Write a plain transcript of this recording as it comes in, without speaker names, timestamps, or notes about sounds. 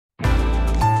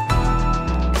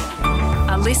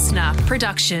listener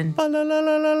production. La, la, la,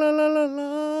 la, la, la, la,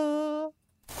 la.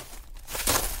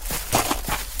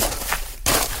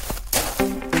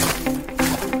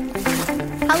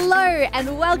 Hello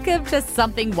and welcome to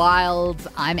Something Wild.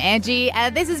 I'm Angie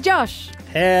and this is Josh.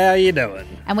 How you doing?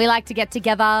 And we like to get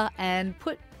together and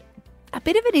put a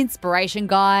bit of an inspiration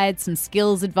guide, some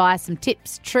skills advice, some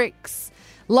tips, tricks,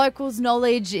 locals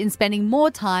knowledge in spending more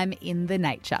time in the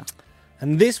nature.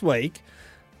 And this week,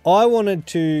 I wanted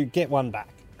to get one back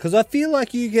because I feel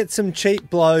like you get some cheap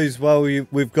blows while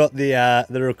we've got the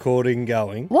recording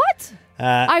going. What?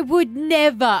 I would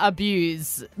never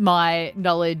abuse my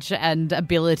knowledge and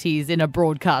abilities in a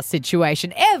broadcast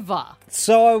situation, ever.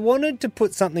 So I wanted to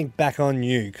put something back on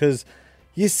you because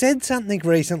you said something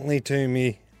recently to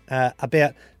me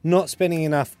about not spending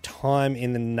enough time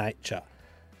in the nature.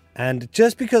 And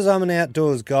just because I'm an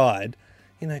outdoors guide,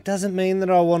 doesn't mean that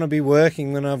I want to be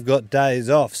working when I've got days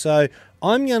off. So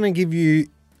I'm going to give you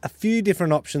a few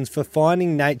different options for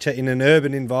finding nature in an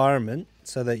urban environment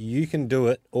so that you can do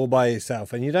it all by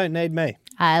yourself and you don't need me.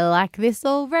 I like this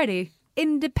already.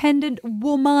 Independent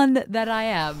woman that I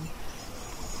am.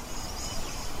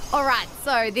 All right,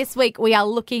 so this week we are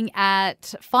looking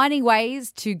at finding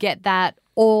ways to get that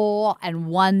awe and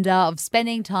wonder of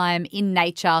spending time in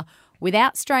nature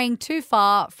without straying too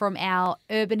far from our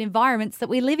urban environments that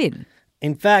we live in.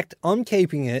 In fact, I'm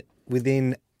keeping it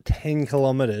within 10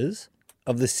 kilometres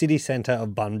of the city centre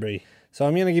of Bunbury. So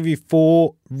I'm going to give you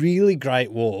 4 really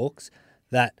great walks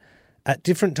that at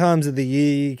different times of the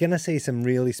year, you're going to see some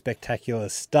really spectacular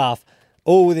stuff,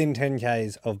 all within 10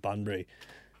 k's of Bunbury.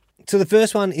 So the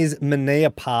first one is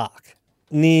Manea Park,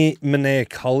 near Manea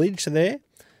College there.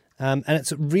 And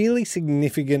it's a really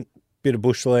significant bit of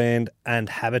bushland and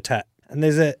habitat. And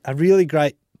there's a really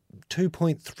great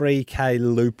 2.3k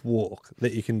loop walk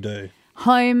that you can do.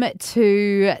 Home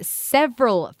to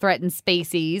several threatened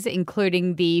species,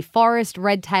 including the forest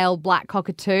red-tailed black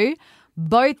cockatoo.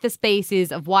 Both the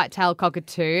species of white-tailed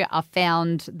cockatoo are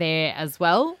found there as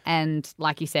well. And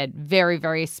like you said, very,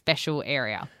 very special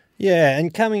area. Yeah,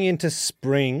 and coming into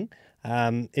spring,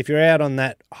 if you're out on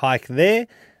that hike there,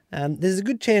 there's a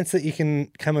good chance that you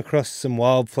can come across some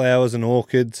wildflowers and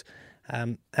orchids.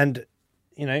 And,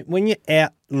 when you're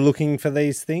out looking for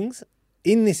these things,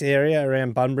 in this area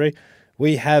around Bunbury,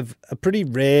 we have a pretty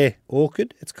rare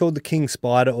orchid. It's called the king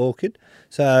spider orchid.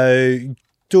 So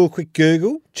do a quick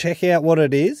Google, check out what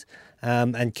it is,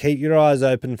 and keep your eyes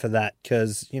open for that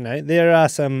because, there are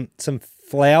some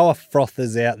flower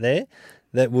frothers out there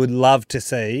that would love to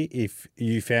see if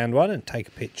you found one and take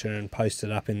a picture and post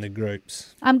it up in the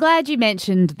groups. I'm glad you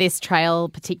mentioned this trail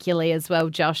particularly as well,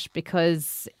 Josh,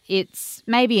 because it's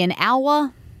maybe an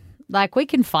hour. Like we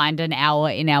can find an hour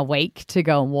in our week to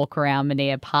go and walk around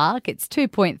Manea Park. It's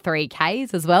 2.3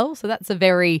 k's as well, so that's a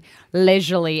very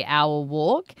leisurely hour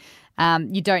walk.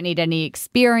 You don't need any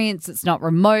experience. It's not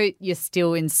remote. You're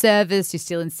still in service. You're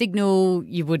still in signal.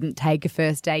 You wouldn't take a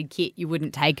first aid kit. You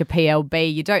wouldn't take a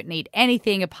PLB. You don't need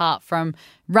anything apart from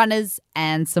runners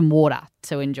and some water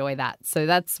to enjoy that. So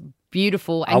that's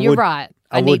beautiful. And you're right.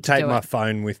 I would take my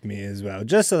phone with me as well,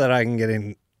 just so that I can get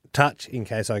in touch in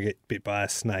case I get bit by a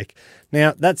snake.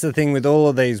 Now, that's the thing with all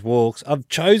of these walks. I've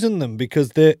chosen them because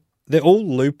they're all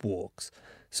loop walks.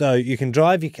 So you can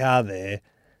drive your car there,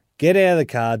 get out of the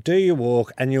car, do your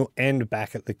walk, and you'll end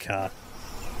back at the car.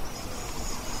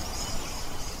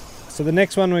 So the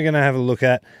next one we're going to have a look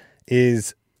at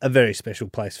is a very special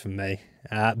place for me,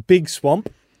 Big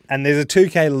Swamp, and there's a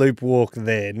 2k loop walk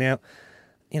there. Now,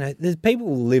 there's people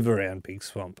who live around Big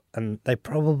Swamp and they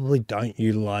probably don't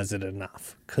utilise it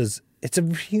enough because it's a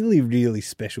really, really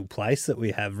special place that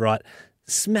we have right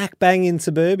smack bang in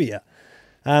suburbia.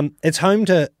 It's home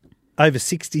to over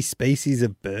 60 species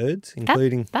of birds,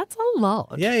 including... That's a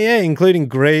lot. Yeah, including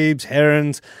grebes,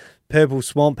 herons, purple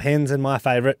swamp hens, and my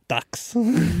favourite, ducks.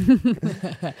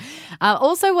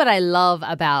 Also, what I love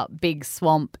about Big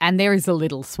Swamp, and there is a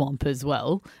little swamp as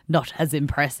well, not as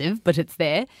impressive, but it's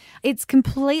there. It's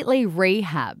completely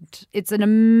rehabbed. It's an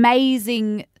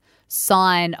amazing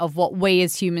sign of what we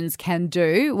as humans can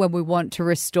do when we want to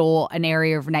restore an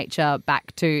area of nature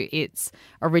back to its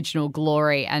original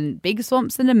glory. And Big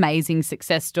Swamp's an amazing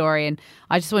success story. And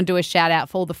I just want to do a shout out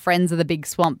for all the friends of the Big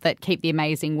Swamp that keep the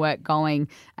amazing work going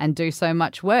and do so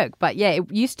much work. But yeah,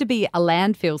 it used to be a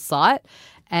landfill site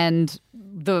and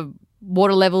the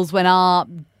water levels went up,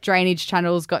 drainage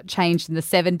channels got changed in the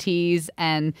 70s,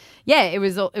 and yeah, it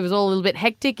was all a little bit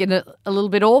hectic and a little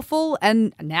bit awful,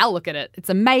 and now look at it. It's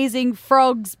amazing.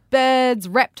 Frogs, birds,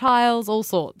 reptiles, all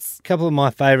sorts. A couple of my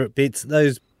favourite bits,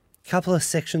 those couple of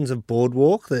sections of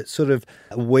boardwalk that sort of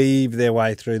weave their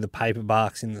way through the paper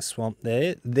barks in the swamp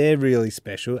there. They're really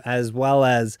special, as well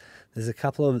as there's a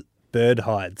couple of bird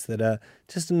hides that are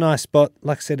just a nice spot.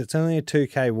 Like I said, it's only a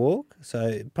 2K walk, so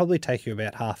it'd probably take you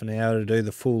about half an hour to do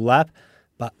the full lap,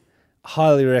 but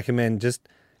highly recommend, just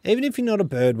even if you're not a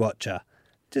bird watcher,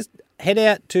 just head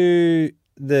out to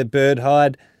the bird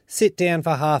hide, sit down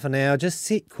for half an hour, just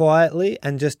sit quietly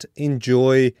and just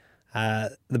enjoy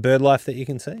the bird life that you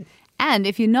can see. And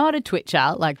if you're not a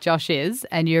twitcher like Josh is,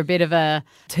 and you're a bit of a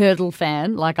turtle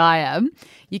fan like I am,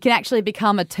 you can actually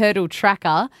become a turtle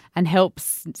tracker and help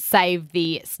save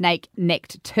the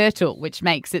snake-necked turtle, which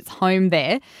makes its home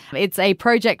there. It's a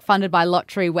project funded by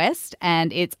Lotterywest,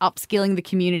 and it's upskilling the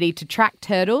community to track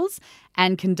turtles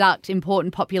and conduct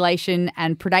important population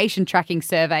and predation tracking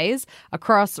surveys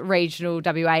across regional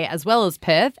WA as well as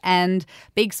Perth. And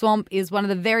Big Swamp is one of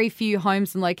the very few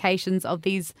homes and locations of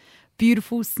these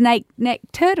beautiful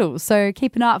snake-necked turtles, so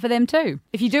keep an eye out for them too.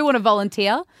 If you do want to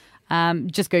volunteer,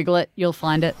 just Google it, you'll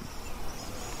find it.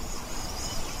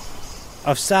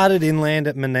 I've started inland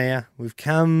at Manea. We've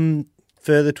come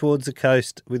further towards the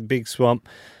coast with Big Swamp.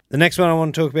 The next one I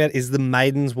want to talk about is the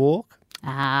Maidens Walk.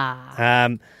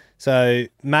 So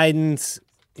Maidens,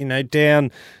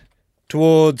 down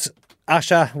towards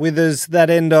Usher, Withers,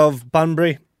 that end of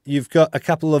Bunbury. You've got a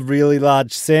couple of really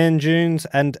large sand dunes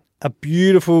and a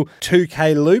beautiful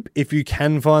 2K loop if you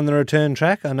can find the return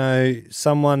track. I know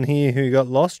someone here who got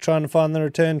lost trying to find the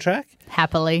return track.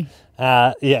 Happily.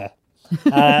 Yeah.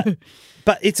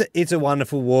 But it's a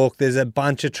wonderful walk. There's a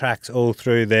bunch of tracks all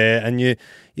through there, and you're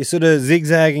sort of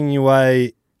zigzagging your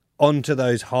way onto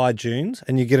those high dunes,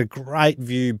 and you get a great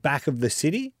view back of the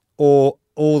city or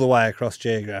all the way across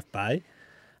Geograph Bay.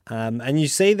 And you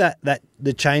see that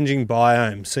the changing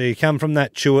biome. So you come from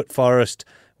that Chewett Forest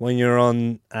when you're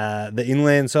on the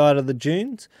inland side of the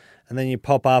dunes, and then you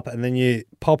pop up, and then you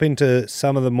pop into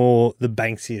some of the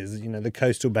Banksias, the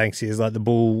coastal Banksias like the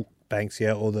Bull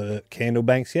Banksia or the Candle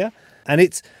Banksia. And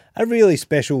it's a really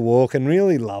special walk and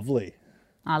really lovely.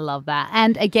 I love that.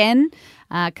 And again,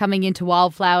 coming into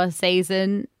wildflower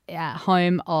season,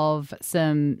 home of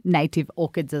some native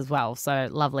orchids as well. So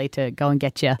lovely to go and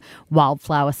get your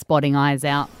wildflower spotting eyes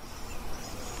out.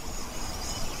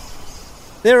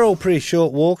 They're all pretty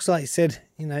short walks. Like you said,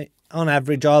 on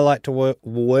average, I like to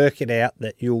work it out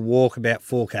that you'll walk about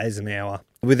 4Ks an hour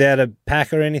without a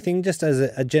pack or anything, just as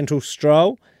a gentle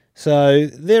stroll. So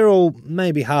they're all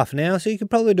maybe half an hour, so you could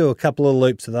probably do a couple of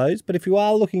loops of those. But if you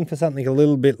are looking for something a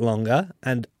little bit longer,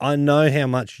 and I know how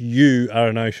much you are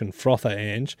an ocean frother,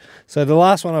 Ange, so the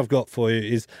last one I've got for you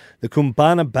is the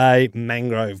Koombana Bay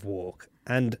Mangrove Walk.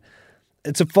 And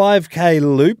it's a 5K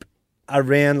loop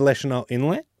around Leschenault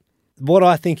Inlet. What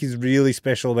I think is really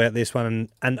special about this one,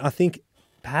 and I think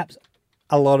perhaps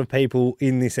a lot of people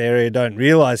in this area don't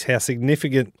realise how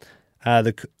significant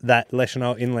that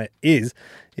Leschenault Inlet is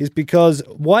because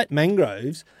white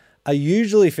mangroves are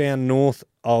usually found north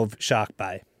of Shark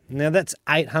Bay. Now, that's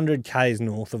 800 k's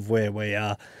north of where we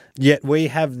are, yet we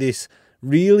have this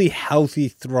really healthy,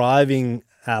 thriving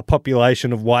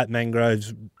population of white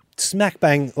mangroves smack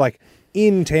bang,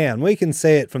 in town. We can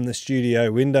see it from the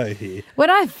studio window here. When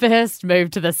I first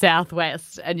moved to the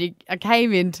southwest and I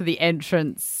came into the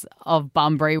entrance of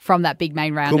Bunbury from that big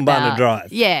main roundabout. Koombana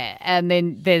Drive. Yeah, and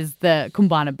then there's the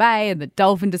Koombana Bay and the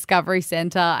Dolphin Discovery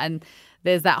Centre, and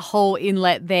there's that whole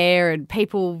inlet there, and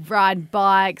people ride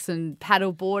bikes and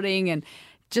paddle boarding, and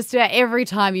just about every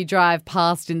time you drive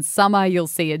past in summer, you'll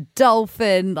see a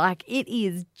dolphin. It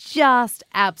is just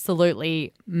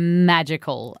absolutely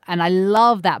magical. And I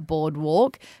love that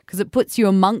boardwalk because it puts you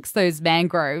amongst those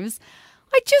mangroves.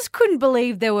 I just couldn't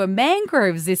believe there were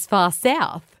mangroves this far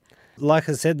south. Like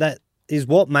I said, that is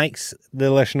what makes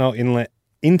the Leschenault Inlet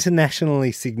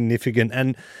internationally significant.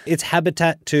 And its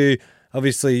habitat to,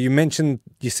 obviously, you mentioned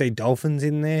you see dolphins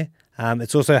in there.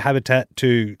 It's also habitat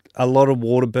to a lot of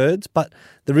water birds, but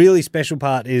the really special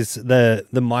part is the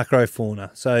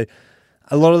microfauna. So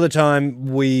a lot of the time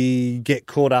we get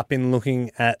caught up in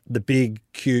looking at the big,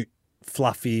 cute,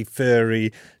 fluffy,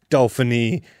 furry,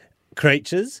 dolphin-y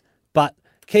creatures, but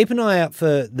keep an eye out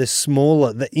for the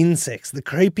smaller, the insects, the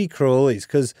creepy crawlies,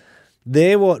 because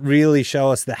they're what really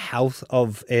show us the health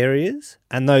of areas.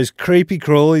 And those creepy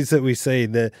crawlies that we see,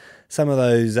 some of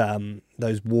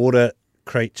those water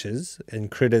creatures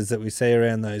and critters that we see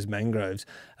around those mangroves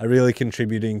are really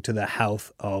contributing to the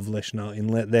health of Leschenault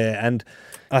Inlet there. And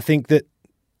I think that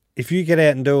if you get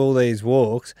out and do all these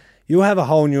walks, you'll have a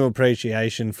whole new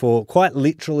appreciation for quite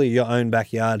literally your own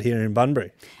backyard here in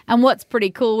Bunbury. And what's pretty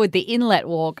cool with the inlet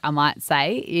walk, I might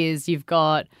say, is you've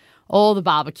got all the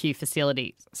barbecue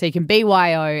facilities. So you can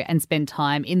BYO and spend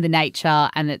time in the nature,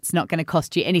 and it's not going to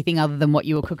cost you anything other than what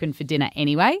you were cooking for dinner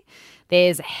anyway.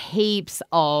 There's heaps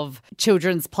of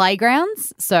children's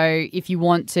playgrounds. So if you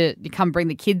want to come bring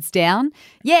the kids down,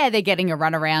 they're getting a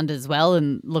run around as well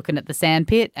and looking at the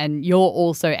sandpit. And you're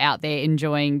also out there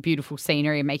enjoying beautiful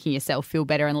scenery and making yourself feel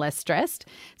better and less stressed.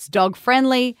 It's dog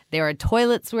friendly. There are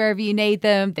toilets wherever you need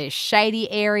them. There's shady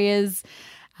areas.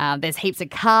 There's heaps of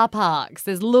car parks.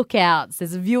 There's lookouts.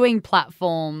 There's a viewing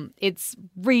platform. It's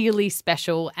really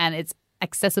special and it's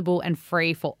accessible and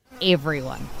free for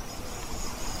everyone.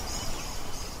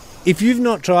 If you've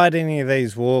not tried any of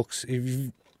these walks, if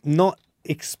you've not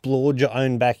explored your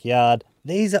own backyard,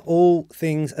 these are all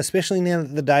things, especially now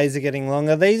that the days are getting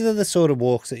longer, these are the sort of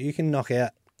walks that you can knock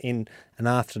out in an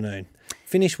afternoon.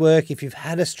 Finish work, if you've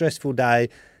had a stressful day,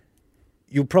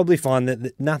 you'll probably find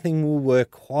that nothing will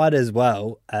work quite as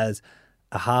well as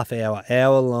a half hour,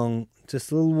 hour long,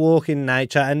 just a little walk in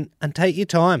nature and take your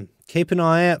time. Keep an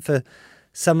eye out for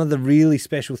some of the really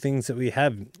special things that we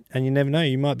have. And you never know,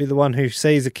 you might be the one who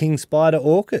sees a king spider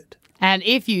orchid. And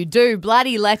if you do,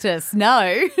 bloody let us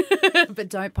know. But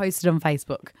don't post it on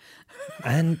Facebook.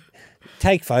 And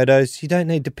take photos. You don't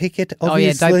need to pick it,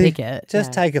 obviously. Oh, yeah, don't pick it.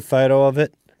 Just take a photo of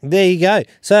it. There you go.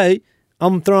 So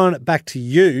I'm throwing it back to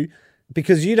you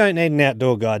because you don't need an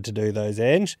outdoor guide to do those,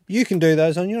 Ange. You can do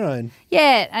those on your own.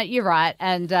 Yeah, you're right.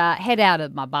 And head out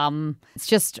of my bum. It's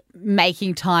just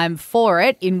making time for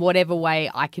it in whatever way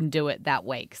I can do it that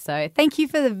week. So thank you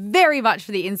very much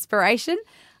for the inspiration.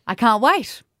 I can't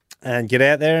wait. And get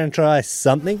out there and try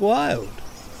something wild.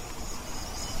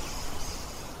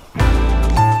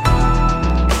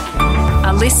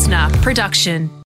 A listener production.